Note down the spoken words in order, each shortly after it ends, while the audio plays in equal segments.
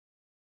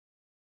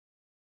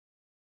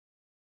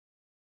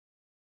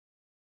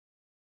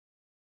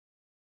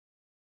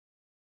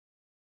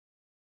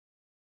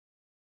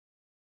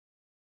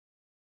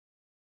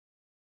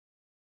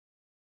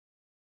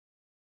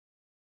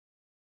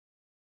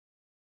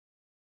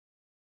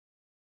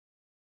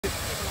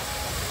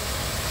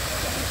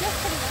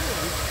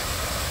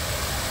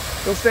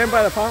Go stand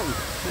by the fountain.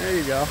 There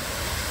you go.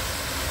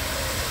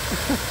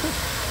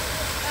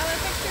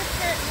 Fix your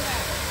skirt in the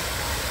back.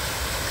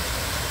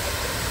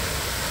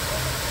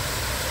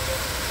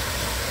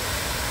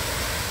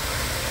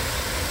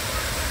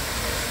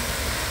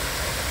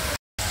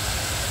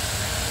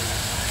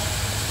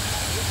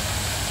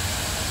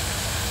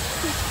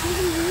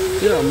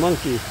 You're a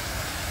monkey.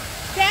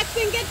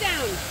 Jackson, get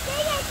down.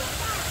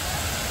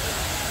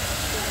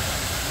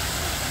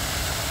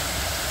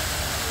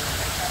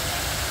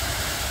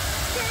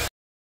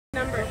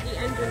 Number, the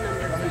engine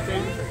number.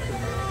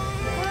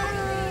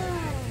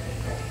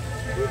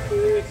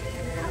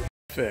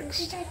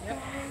 Fixed.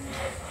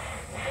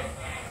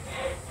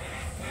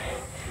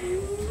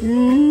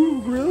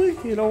 Ooh, really?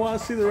 You don't want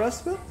to see the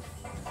rest of it?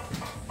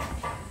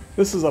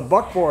 This is a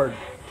buckboard.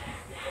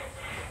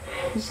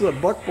 This is a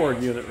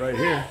buckboard unit right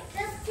here.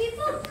 Does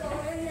people go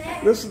in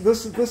there? This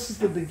is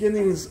the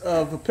beginnings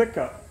of a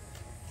pickup.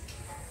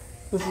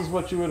 This is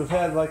what you would have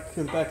had like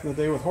back in the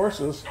day with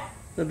horses.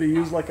 It'd be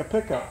used like a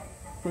pickup,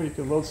 where you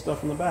could load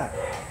stuff in the back.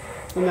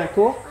 Isn't that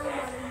cool? I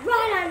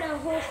want to ride on a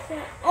horse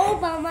all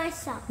by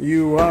myself.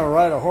 You want to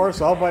ride a horse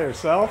all by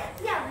yourself?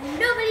 Yeah, but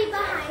nobody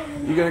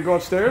behind me. You gonna go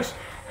upstairs?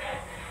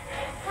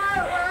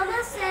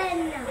 Mama said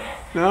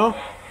no. No?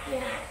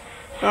 Yeah.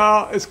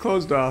 Oh, it's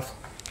closed off.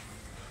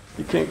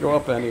 You can't go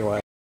up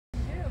anyway.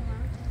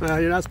 No,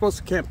 you're not supposed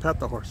to can't pet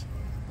the horse.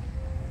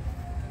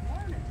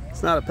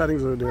 It's not a petting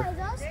zoo, dear. Wait,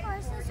 those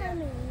horses are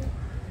mean.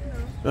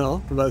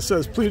 No, but it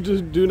says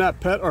please do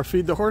not pet or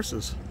feed the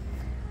horses.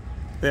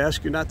 They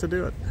ask you not to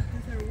do it.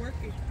 They're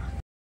working.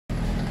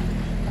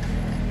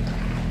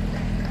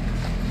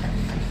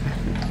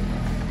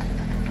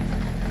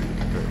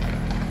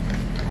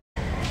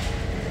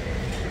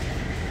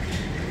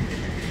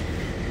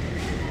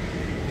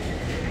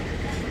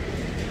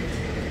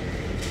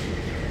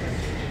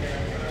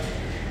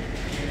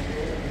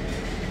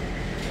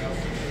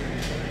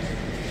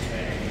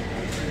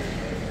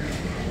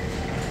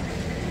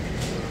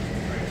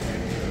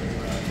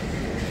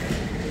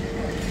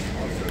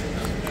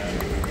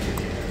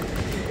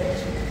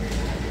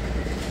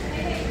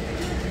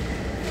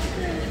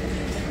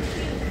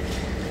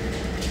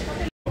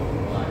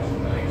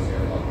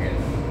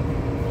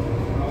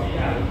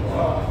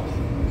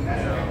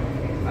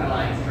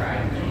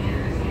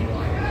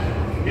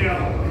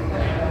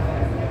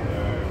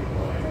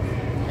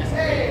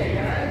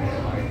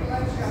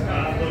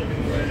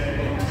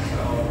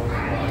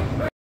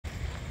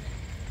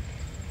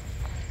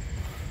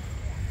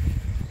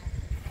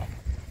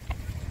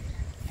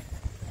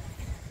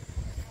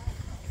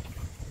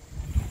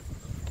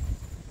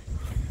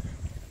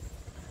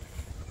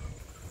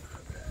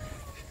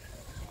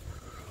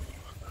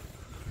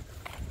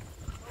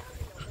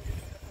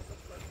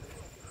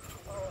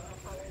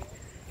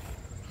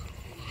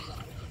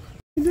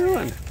 What are you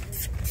doing?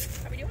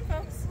 How we doing,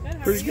 folks? Good.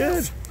 How Pretty are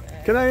you? good.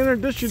 Can I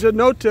introduce you to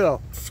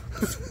No-Till?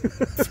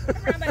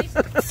 Come around, buddy.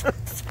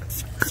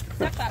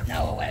 Step up.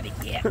 No, Webby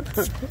can't.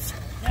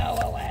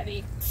 No,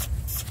 Webby. Step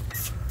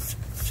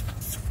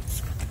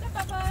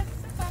up, bud.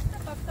 Step up,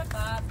 step up, step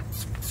up.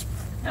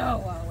 No,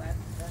 Webby.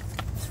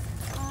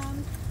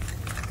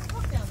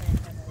 Walk down there.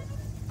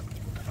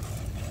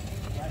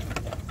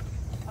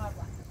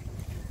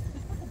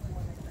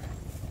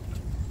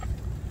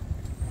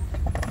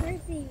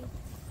 Where's the...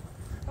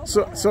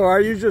 So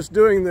are you just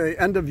doing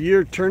the end of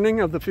year turning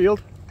of the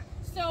field?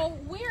 So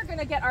we are going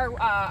to get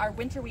our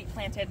winter wheat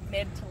planted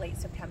mid to late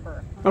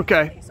September.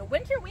 Okay. So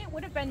winter wheat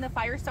would have been the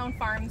Firestone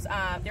Farms,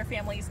 their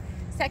family's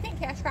second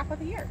cash crop of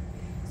the year.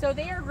 So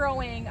they are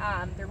growing,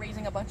 they're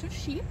raising a bunch of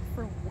sheep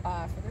for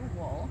their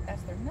wool.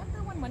 That's their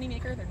 #1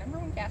 moneymaker, their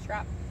 #1 cash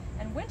crop.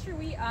 And winter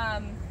wheat,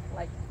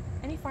 like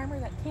any farmer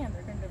that can,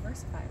 they're going to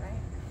diversify, right?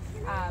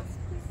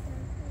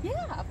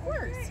 Yeah, of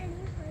course.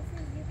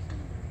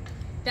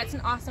 That's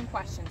an awesome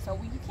question. So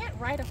you can't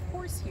ride a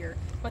horse here,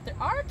 but there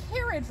are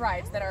carriage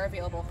rides that are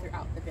available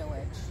throughout the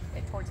village,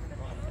 towards the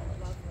middle of the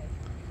village.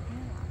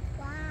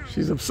 Wow.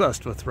 She's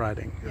obsessed with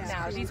riding. Yeah.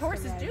 Now, these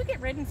horses do get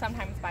ridden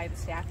sometimes by the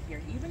staff here,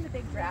 even the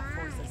big draft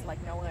horses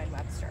like Noah and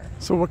Webster.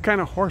 So what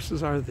kind of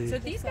horses are these? So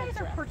these guys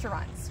are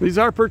Percherons. These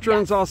are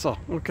Percherons Yes. also.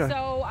 Okay.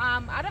 So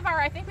out of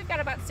I think we've got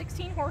about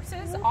 16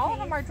 horses. All of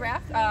them are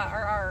draft,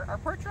 are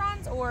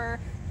Percherons or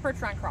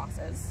Percheron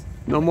crosses.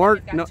 No more?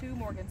 We've got No. 2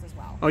 Morgans as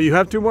well. Oh, you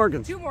have 2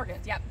 Morgans? 2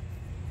 Morgans, yep.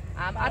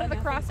 Out of the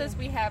crosses,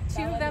 we have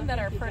 2 of them that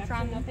are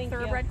Percheron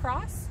Thoroughbred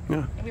cross.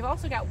 Yeah. And we've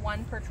also got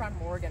 1 Percheron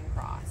Morgan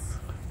cross.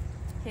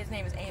 His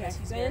name is Amos.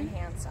 He's very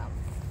handsome.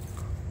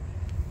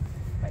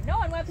 But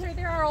Noah and Webster,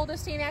 they're our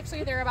oldest team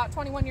actually. They're about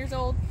 21 years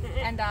old.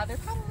 And they're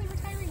probably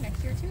retiring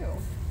next year too.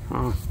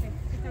 Oh.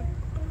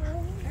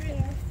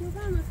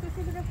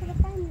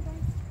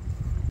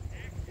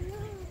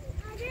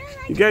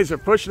 You guys are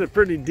pushing it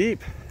pretty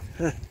deep.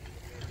 Yeah,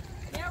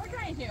 we're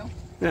trying to.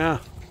 Yeah.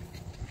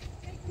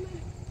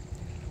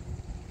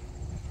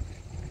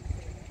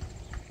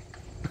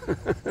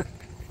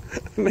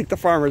 Make the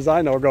farmers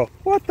I know go,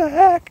 what the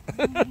heck?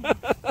 Yeah, a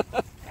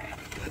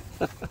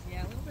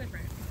little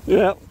different.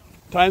 Yeah,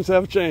 times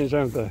have changed,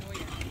 haven't they? Oh,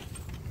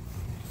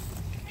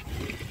 yeah.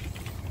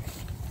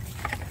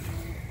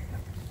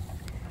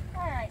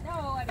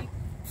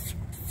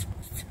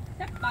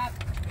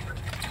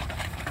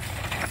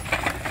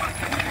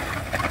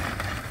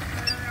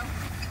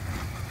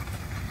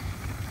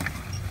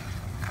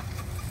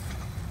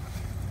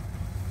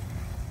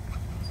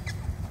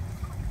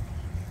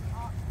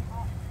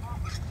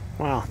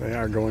 They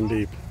are going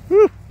deep.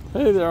 Woo.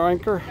 Hey there,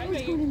 Anchor.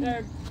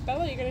 Okay,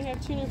 Bella, you're going to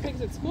have 2 new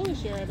pigs at school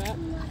this year, I bet.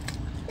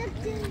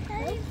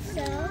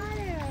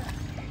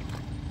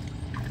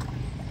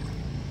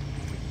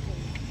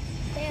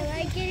 They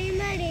like getting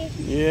muddy.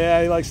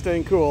 Yeah, he likes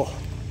staying cool.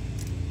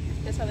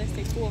 That's how they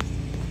stay cool.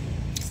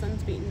 The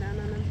sun's beating down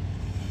on them.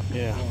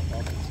 Yeah.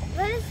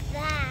 What is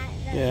that?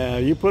 Yeah,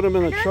 you put them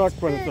in the truck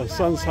when the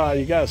sun's hot.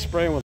 You gotta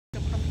spray them with.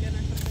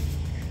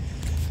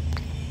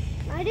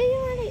 Why do you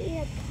want to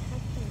eat a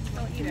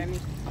pumpkin? Don't eat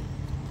it.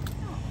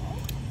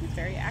 She's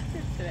very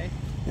active today.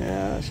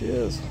 Yeah, she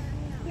is.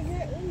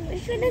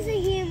 Which one is a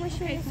he and which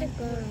one is a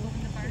girl?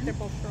 They're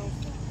both girls.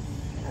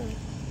 Oh.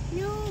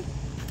 No.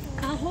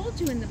 I'll hold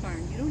you in the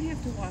barn. You don't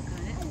have to walk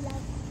on it. I love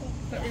it.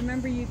 But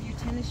remember, you have your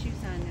tennis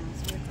shoes on now,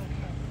 so it's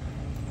okay.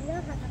 I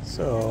love it.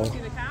 So. See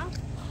the cow?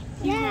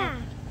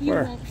 Yeah. You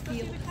Where? won't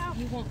feel it.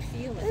 You won't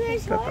feel it.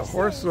 There's Got the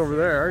horses over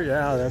there.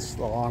 Yeah, that's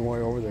the long way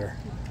over there.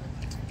 I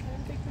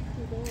don't think we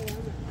can go around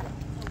it.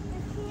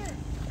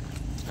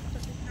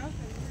 But the cow's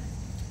in here.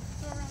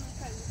 Go around the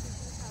side. You can see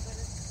the cow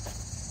better.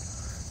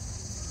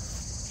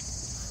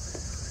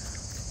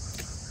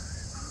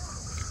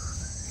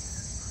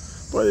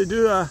 Boy, they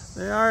do.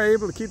 They are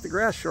able to keep the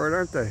grass short,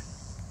 aren't they?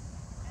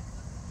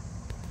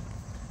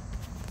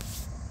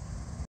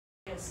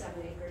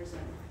 7 acres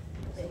and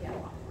they have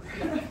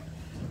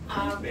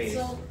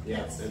so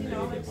that's, you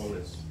know, it's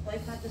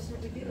like not just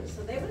what we do.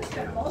 So they would have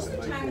spent most of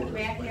the time in the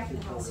back half of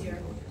the house here.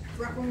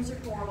 Front rooms are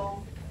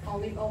formal,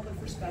 only open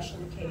for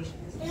special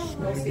occasions.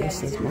 Most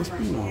guests in the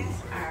front rooms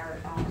are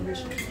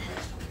originally.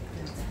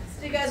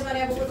 So you guys want to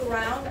have a look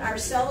around? Our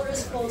cellar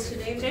is closed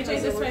today because JJ,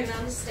 they're this working way.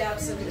 on the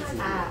steps and it's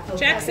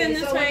Jackson,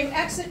 this so when way. you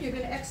exit, you're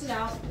going to exit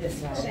out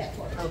this way.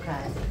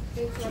 Okay.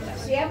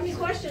 If you have any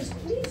questions,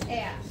 please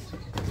ask.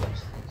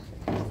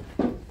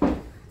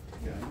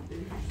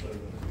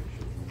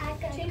 I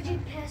got to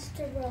pass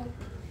the road.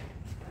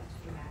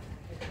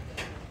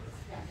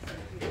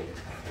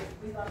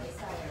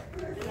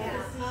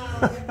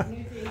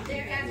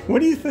 What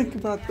do you think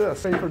about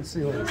this? Papered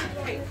ceilings.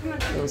 Okay, come on.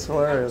 That was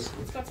hilarious.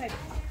 Let's go outside.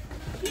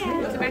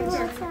 Yeah. What's the back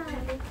door?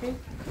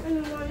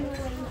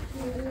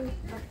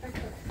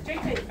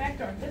 JJ, back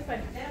door. This way.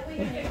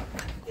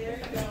 There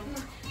you go.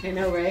 I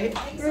know, right?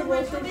 Thanks so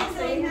much for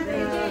visiting.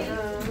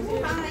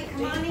 Hi,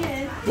 come on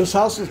in. This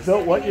house was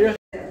built what year?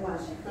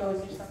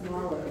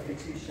 Smaller of the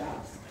 2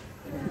 shops.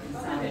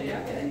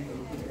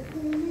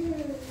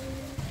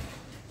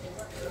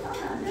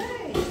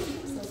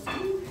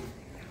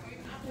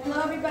 Hello,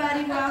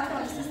 everybody.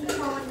 Welcome. This is the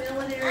Cohen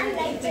Military. I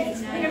like this.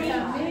 Look at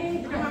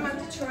me. Look at Mama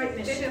Detroit,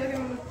 Michigan. Look at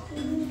Mama.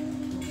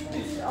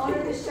 The owner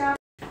of the shop.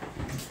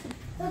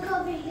 Look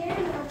over here,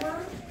 Mama.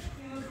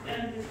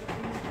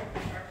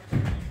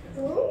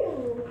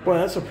 Ooh. Boy,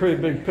 that's a pretty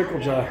big pickle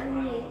jar.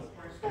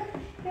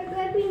 They're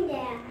grabbing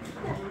that.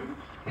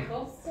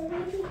 Pickles. So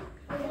maybe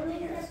we'll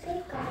make a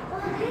pickle. Oh,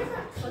 here's a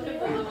Look at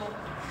the little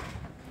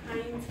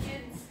Heinz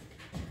kids.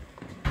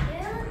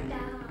 little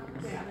dog.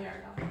 Yeah, they are.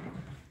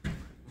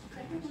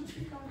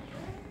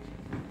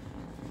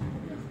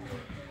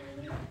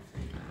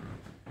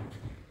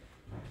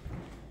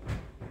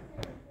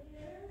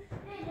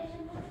 Hey, there's a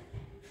book.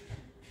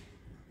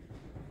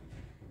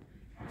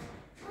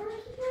 I want to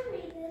keep on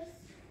reading this.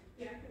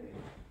 Yeah, I can read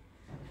it.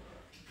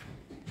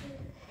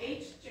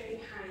 H.J.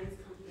 Heinz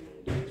Company,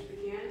 which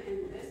began in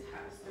this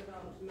house,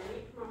 developed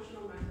many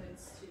promotional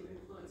methods to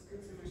influence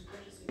consumers'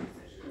 purchasing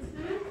decisions.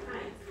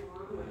 Heinz,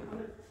 along with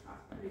other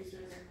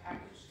producers of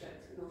packaged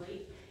goods in the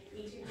late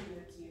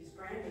 1800s, used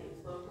brand names,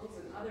 logos,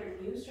 and other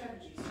new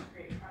strategies to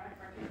create product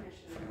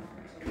recognition in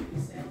order to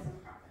increase sales and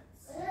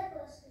profits. I like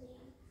listening.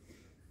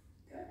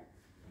 Good.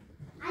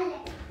 I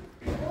like.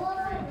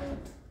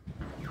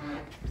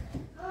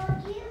 Oh,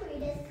 can you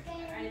read it?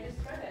 I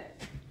just read it.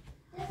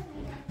 Just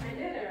read it. I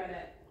did, I read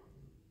it.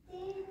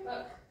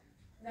 Look,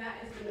 that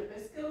is the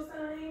Nabisco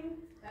sign,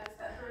 that's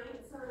the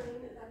Heinz sign,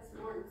 that's the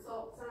Morton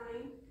Salt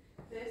sign,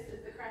 this is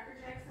the Cracker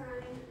Jack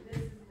sign, this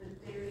is the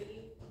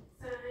dairy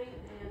sign,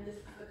 and this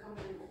is the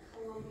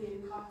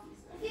Colombian coffee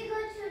sign. If you go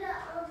to the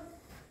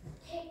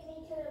take me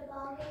to the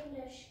ball game,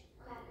 there's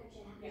Cracker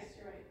Jack. Yes,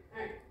 you're right.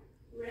 Alright,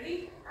 ready?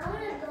 I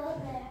want to go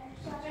there.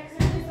 So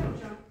Jackson, please don't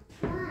jump.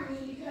 Why?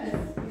 Because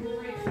you're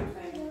gonna break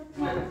something.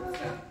 Come on, let's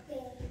go.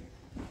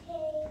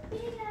 Hey, we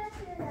go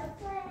to the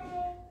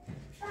play.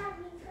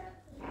 Bobby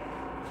cookie.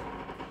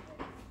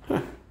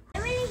 I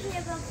went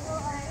here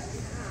before.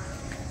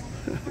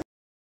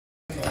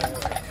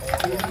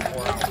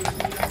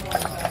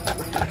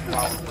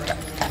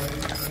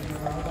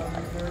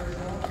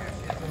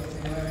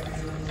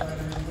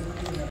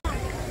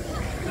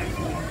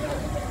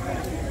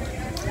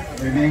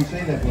 Remain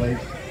seated, please.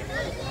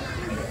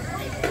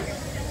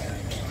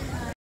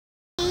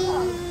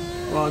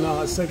 Oh no,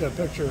 let's take a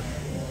picture.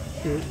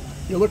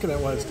 You're looking at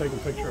what it's taking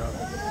a picture of.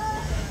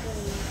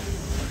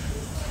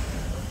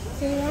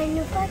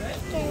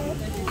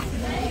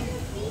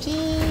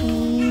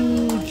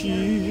 Ooh,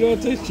 cheese. You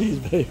don't taste cheese,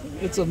 babe.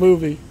 It's a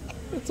movie.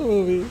 It's a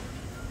movie.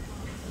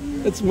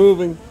 It's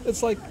moving.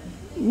 It's like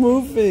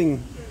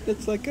moving.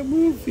 It's like a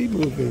movie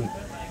moving.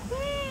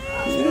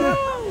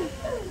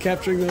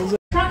 capturing those.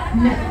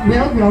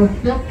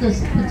 Railroad built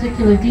this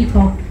particular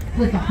depot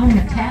with a home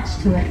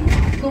attached to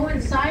it. Go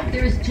inside,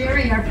 there's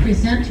Jerry, our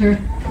presenter,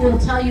 who will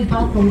tell you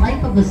about the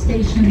life of a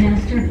station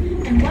master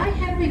and why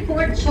Henry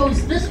Ford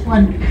chose this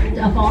one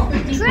of all the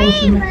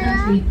depots in the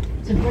country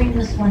to bring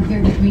this one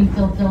here to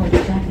Greenfield Village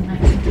back in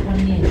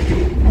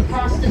 1928.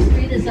 Across the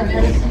street is our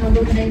Edison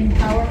Illuminating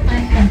Power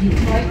Plant from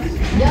Detroit.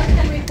 Young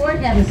Henry Ford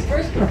had his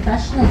first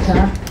professional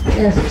job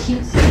as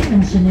chief steam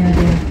engineer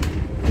there.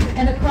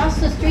 And across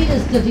the street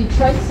is the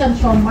Detroit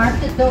Central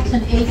Market, built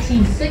in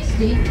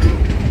 1860.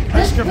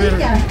 This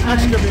weekend, on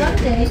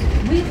Sunday,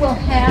 we will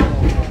have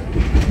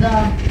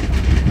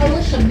the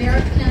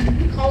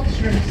Polish-American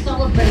culture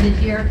celebrated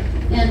here,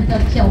 and the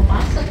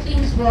Kielbasa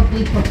Kings will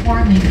be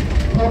performing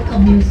local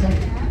music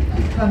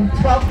from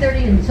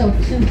 12:30 until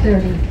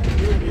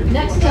 2:30.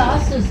 Next to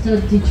us is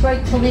the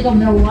Detroit Toledo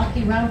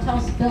Milwaukee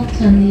Roundhouse,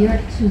 built in the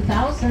year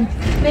 2000,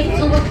 made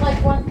to look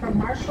like one from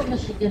Marshall,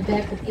 Michigan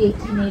back in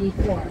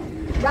 1884.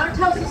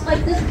 Roundhouses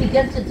like this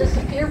began to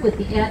disappear with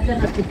the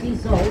advent of the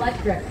diesel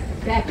electric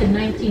back in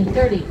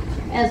 1930.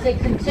 As they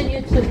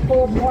continued to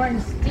pull more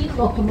steam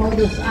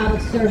locomotives out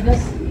of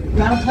service,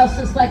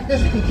 roundhouses like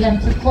this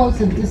began to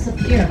close and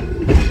disappear.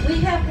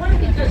 We have one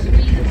because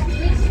we use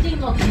 3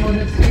 steam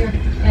locomotives here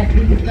at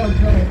Greenfield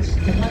Village.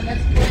 The one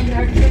that's pulling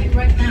our train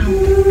right now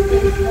is the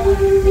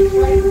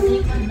Detroit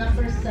Lehman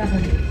number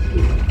 7.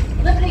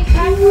 Liberty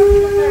Craftworks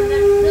is our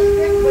next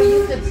district, where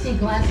you could see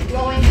glass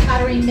blowing,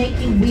 pottery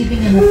making, weaving,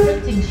 and a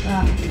printing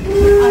shop.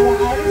 Our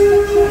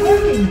artisans are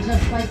working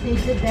just like they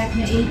did back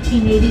in the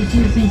 1880s,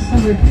 using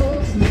similar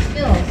tools and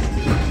skills.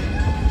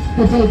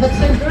 The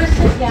Davidson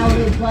Gerson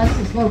Gallery of Glass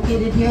is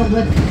located here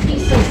with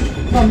pieces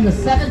from the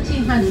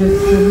 1700s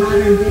to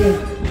modern day,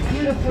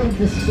 beautifully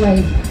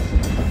displayed.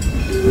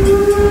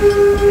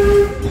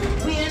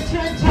 We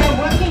enter into our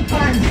working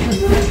farms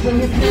district, where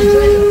you can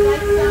enjoy the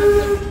sight, sounds,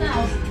 and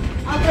smells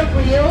of a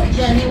real,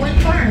 genuine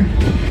farm.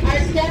 Our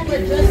staff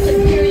are dressed in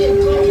period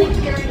clothing,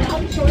 carrying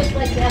out chores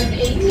like that of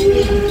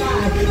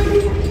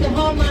 1885. The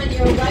home on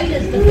your right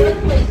is the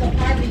birthplace of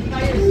Harvey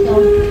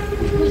Firestone,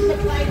 who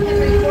supplied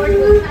Henry Ford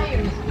with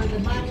tires for the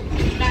Model T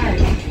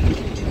cars.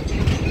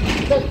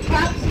 The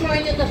crops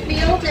growing in the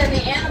field and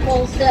the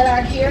animals that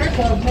are here,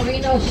 the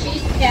merino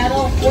sheep,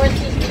 cattle,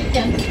 horses,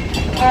 chickens,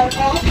 are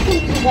all true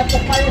to what the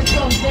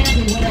Firestone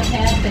family would have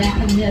had back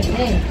in their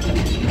day.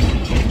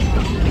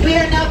 We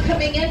are now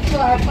coming into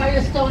our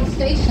Firestone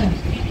station.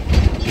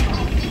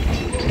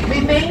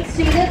 Remain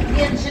seated.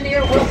 The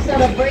engineer will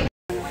set a break.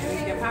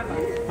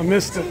 I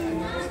missed it.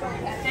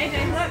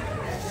 JJ, look.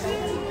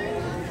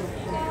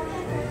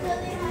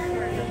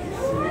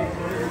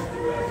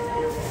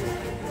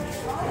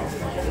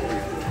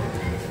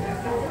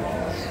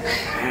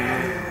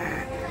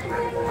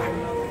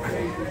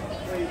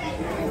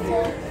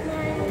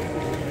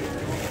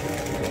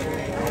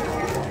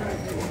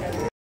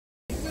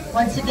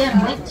 Once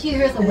again, wait till you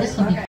hear the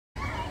whistle.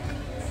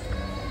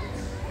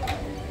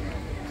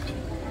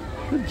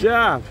 Good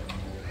job.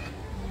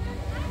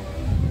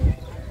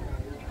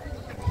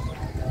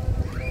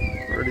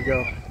 Where'd he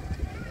go?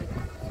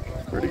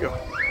 Where'd he go?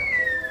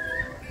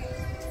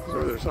 He's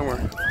over there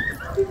somewhere.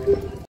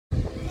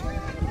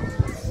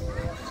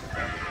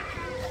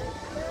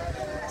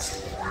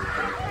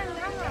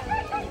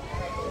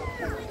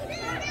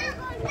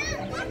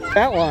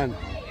 That one.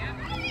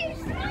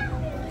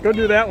 Go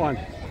do that one.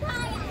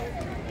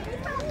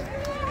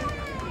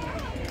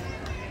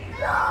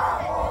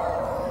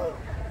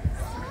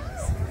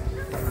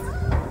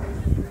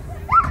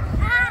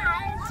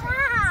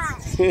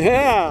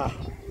 Yeah.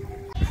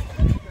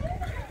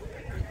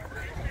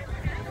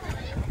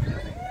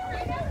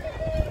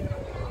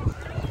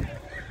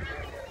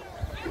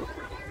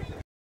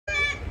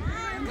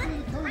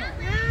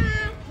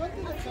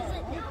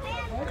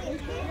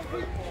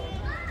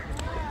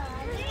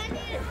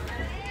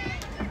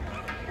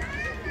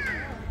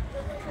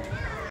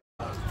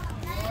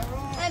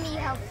 Let me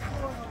help.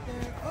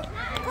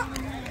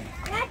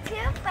 Not too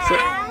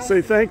fast.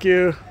 Say thank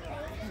you.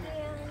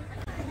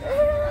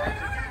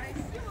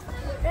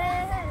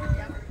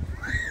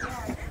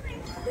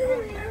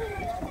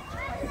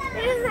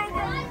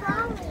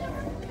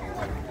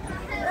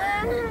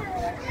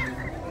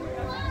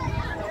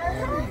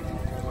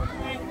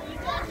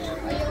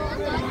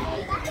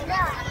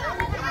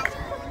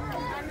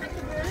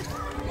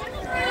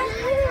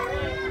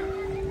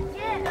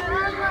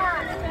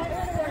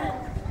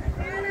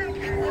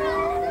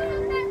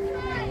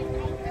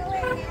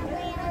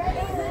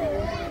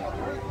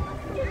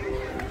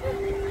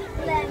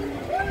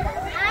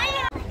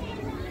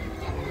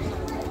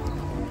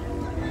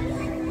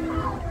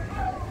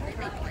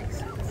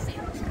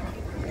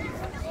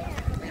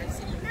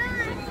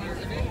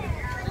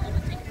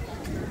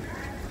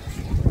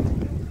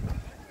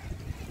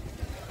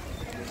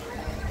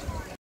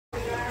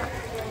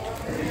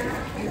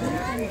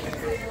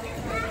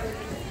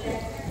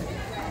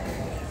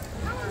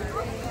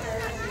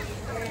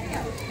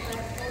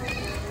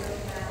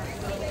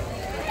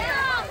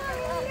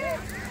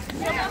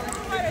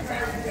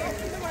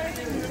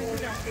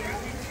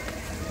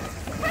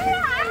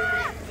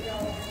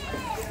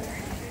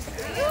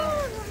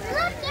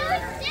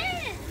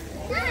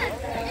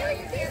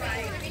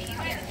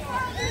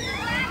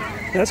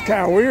 That's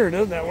kind of weird,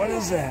 isn't it? What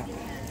is that?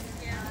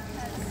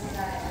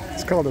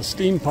 It's called a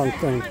steampunk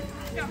thing.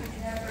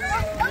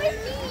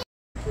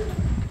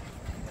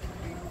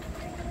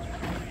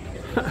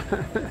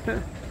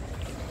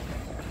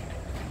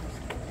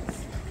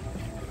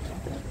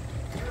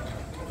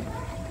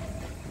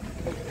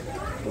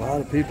 A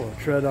lot of people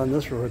tread on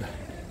this road.